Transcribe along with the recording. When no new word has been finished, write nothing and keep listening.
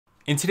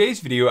In today's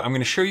video, I'm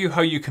going to show you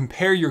how you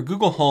compare your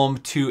Google Home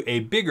to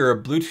a bigger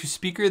Bluetooth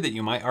speaker that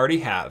you might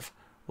already have.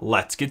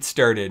 Let's get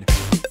started.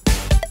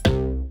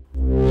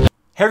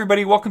 Hey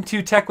everybody, welcome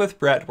to Tech with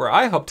Brett, where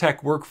I help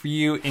tech work for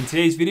you. In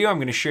today's video, I'm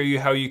going to show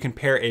you how you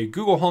compare a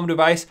Google Home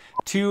device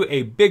to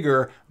a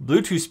bigger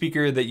Bluetooth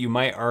speaker that you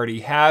might already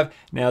have.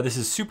 Now, this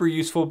is super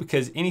useful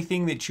because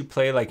anything that you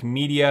play like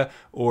media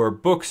or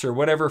books or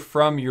whatever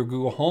from your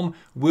Google Home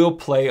will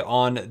play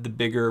on the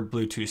bigger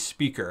Bluetooth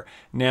speaker.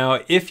 Now,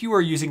 if you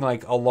are using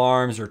like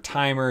alarms or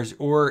timers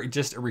or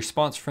just a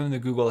response from the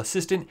Google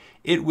Assistant,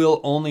 it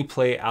will only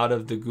play out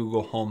of the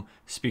Google Home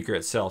speaker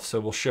itself. So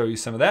we'll show you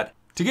some of that.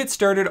 To get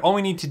started, all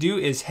we need to do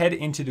is head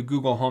into the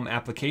Google Home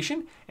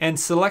application and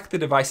select the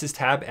Devices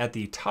tab at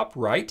the top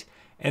right.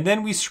 And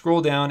then we scroll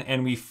down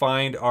and we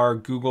find our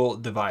Google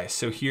device.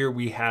 So here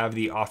we have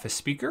the Office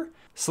speaker.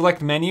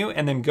 Select Menu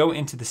and then go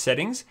into the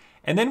settings.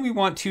 And then we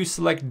want to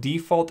select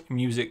Default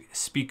Music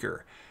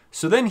Speaker.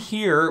 So then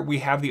here we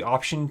have the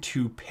option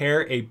to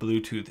pair a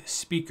Bluetooth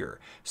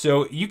speaker.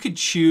 So you could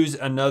choose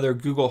another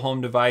Google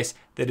Home device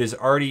that is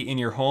already in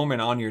your home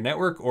and on your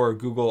network, or a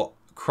Google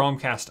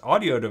Chromecast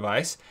audio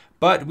device,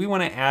 but we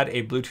want to add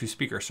a Bluetooth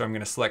speaker. So I'm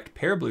going to select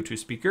Pair Bluetooth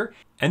Speaker,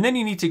 and then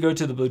you need to go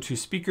to the Bluetooth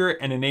speaker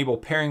and enable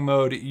pairing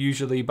mode,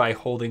 usually by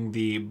holding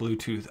the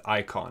Bluetooth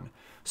icon.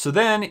 So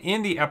then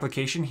in the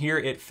application here,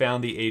 it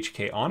found the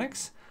HK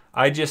Onyx.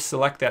 I just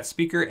select that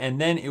speaker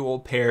and then it will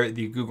pair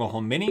the Google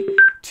Home Mini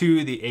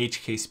to the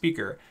HK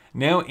speaker.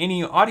 Now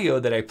any audio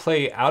that I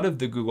play out of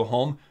the Google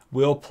Home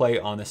will play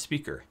on the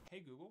speaker.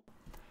 Hey Google,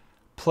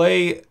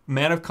 play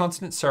Man of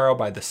Constant Sorrow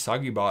by the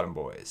Soggy Bottom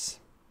Boys.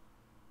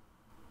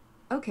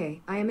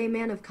 Okay, I Am a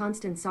Man of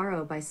Constant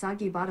Sorrow by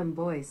Soggy Bottom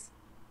Boys.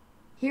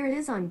 Here it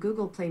is on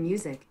Google Play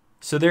Music.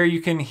 So there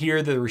you can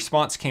hear the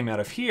response came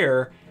out of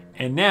here,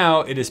 and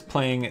now it is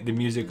playing the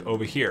music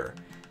over here.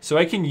 So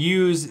I can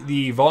use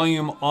the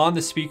volume on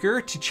the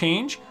speaker to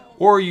change,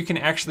 or you can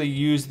actually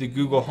use the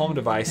Google Home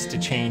device to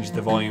change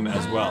the volume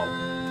as well.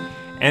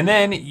 And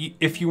then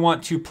if you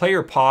want to play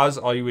or pause,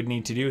 all you would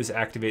need to do is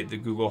activate the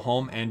Google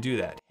Home and do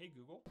that. Hey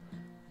Google,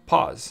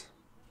 pause.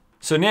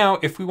 So now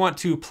if we want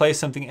to play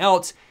something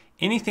else,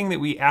 anything that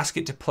we ask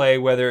it to play,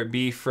 whether it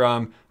be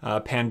from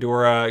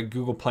Pandora,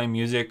 Google Play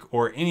Music,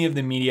 or any of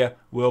the media,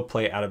 will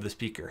play out of the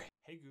speaker.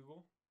 Hey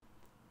Google,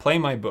 play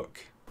my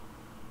book.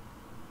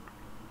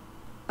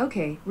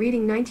 Okay,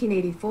 reading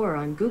 1984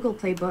 on Google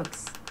Play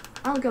Books.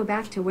 I'll go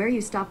back to where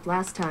you stopped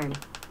last time.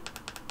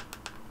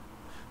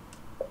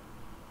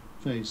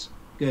 Face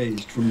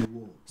gazed from the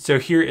wall. So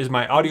here is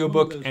my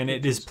audiobook, and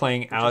it is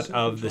playing out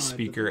of the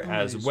speaker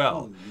as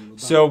well.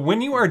 So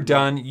when you are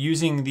done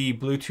using the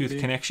Bluetooth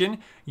connection,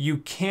 you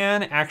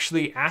can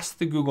actually ask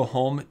the Google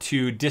Home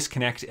to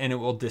disconnect, and it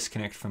will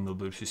disconnect from the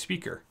Bluetooth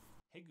speaker.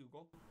 Hey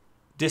Google,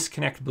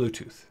 disconnect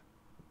Bluetooth.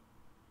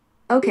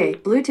 Okay,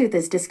 Bluetooth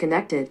is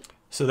disconnected.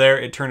 So there,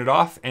 it turned it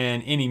off,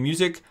 and any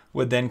music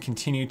would then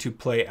continue to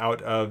play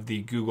out of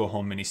the Google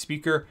Home Mini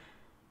speaker.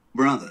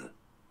 Brother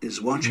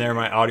is watching. And there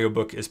my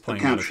audiobook is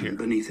playing out of here.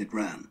 Beneath it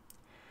ran.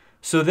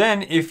 So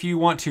then if you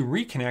want to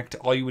reconnect,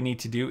 all you would need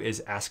to do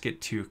is ask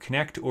it to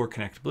connect or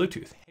connect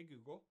Bluetooth. Hey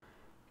Google,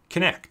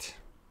 connect.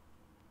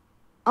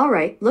 All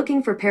right,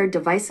 looking for paired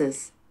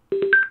devices.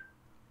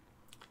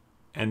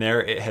 And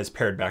there it has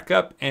paired back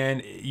up,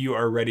 and you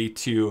are ready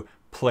to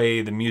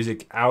play the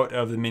music out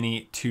of the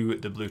Mini to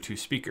the Bluetooth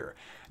speaker.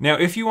 Now,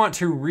 if you want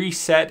to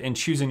reset and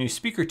choose a new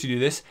speaker to do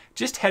this,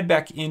 just head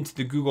back into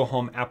the Google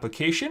Home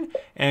application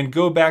and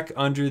go back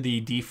under the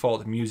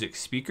default music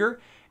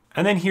speaker.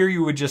 And then here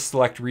you would just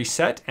select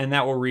reset, and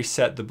that will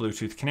reset the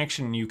Bluetooth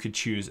connection, and you could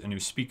choose a new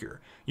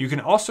speaker. You can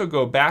also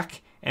go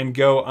back and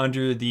go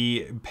under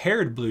the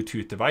paired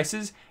Bluetooth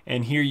devices,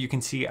 and here you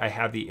can see I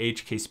have the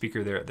HK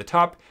speaker there at the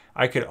top.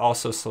 I could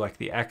also select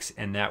the X,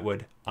 and that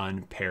would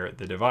unpair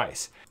the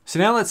device. So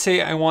now let's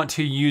say I want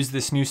to use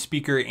this new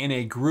speaker in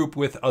a group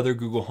with other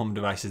Google Home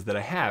devices that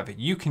I have.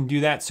 You can do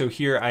that. So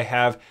here I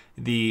have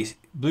the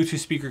Bluetooth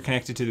speaker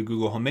connected to the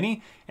Google Home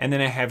Mini, and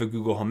then I have a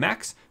Google Home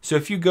Max. So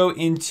if you go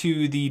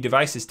into the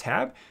Devices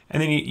tab,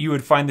 and then you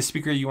would find the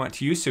speaker you want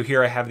to use. So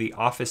here I have the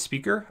Office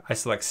speaker. I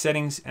select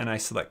Settings, and I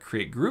select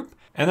Create Group.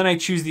 And then I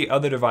choose the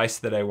other device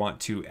that I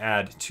want to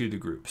add to the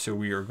group. So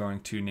we are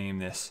going to name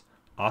this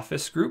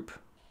Office Group.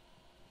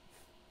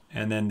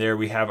 And then there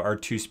we have our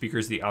two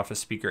speakers, the Office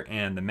speaker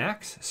and the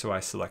Max. So I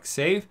select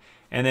Save,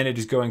 and then it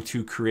is going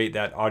to create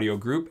that audio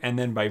group. And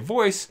then by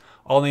voice,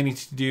 all I need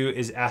to do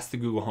is ask the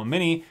Google Home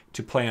Mini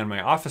to play on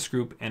my Office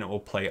group, and it will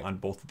play on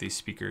both of these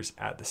speakers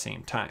at the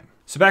same time.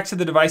 So back to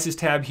the Devices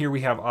tab, here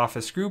we have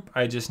Office group.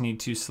 I just need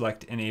to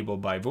select Enable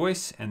by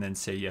Voice and then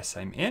say, yes,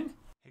 I'm in.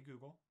 Hey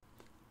Google,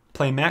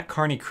 play Matt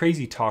Carney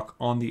Crazy Talk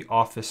on the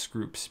Office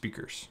group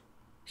speakers.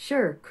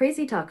 Sure,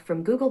 Crazy Talk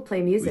from Google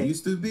Play Music,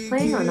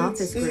 playing on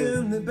Office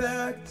Group.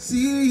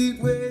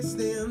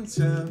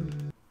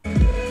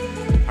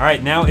 All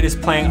right, now it is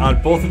playing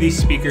on both of these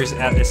speakers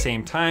at the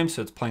same time.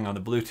 So it's playing on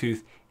the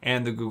Bluetooth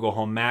and the Google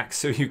Home Max,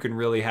 so you can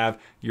really have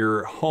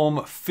your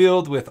home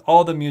filled with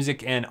all the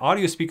music and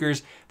audio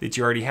speakers that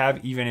you already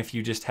have, even if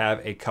you just have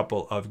a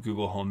couple of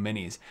Google Home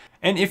Minis.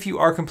 And if you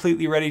are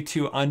completely ready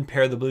to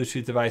unpair the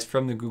Bluetooth device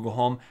from the Google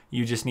Home,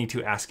 you just need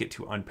to ask it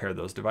to unpair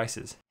those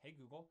devices. Hey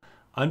Google,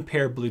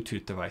 unpair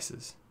Bluetooth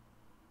devices.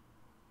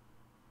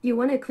 You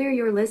want to clear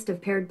your list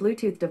of paired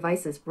Bluetooth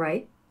devices,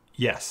 right?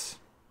 Yes.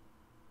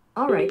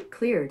 All right,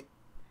 cleared.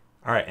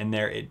 All right, and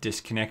there it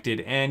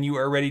disconnected, and you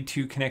are ready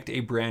to connect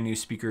a brand new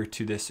speaker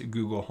to this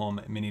Google Home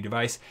Mini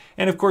device.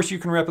 And of course, you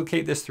can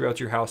replicate this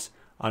throughout your house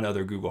on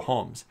other Google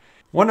Homes.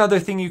 One other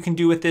thing you can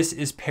do with this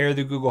is pair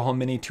the Google Home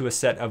Mini to a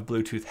set of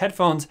Bluetooth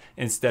headphones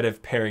instead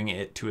of pairing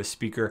it to a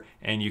speaker,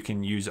 and you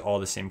can use all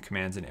the same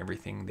commands and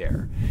everything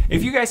there.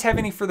 If you guys have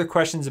any further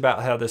questions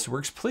about how this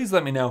works, please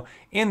let me know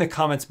in the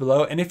comments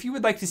below. And if you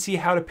would like to see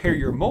how to pair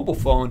your mobile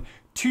phone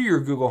to your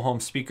Google Home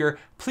speaker,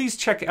 please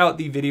check out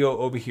the video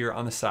over here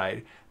on the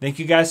side. Thank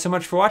you guys so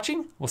much for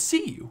watching. We'll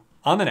see you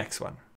on the next one.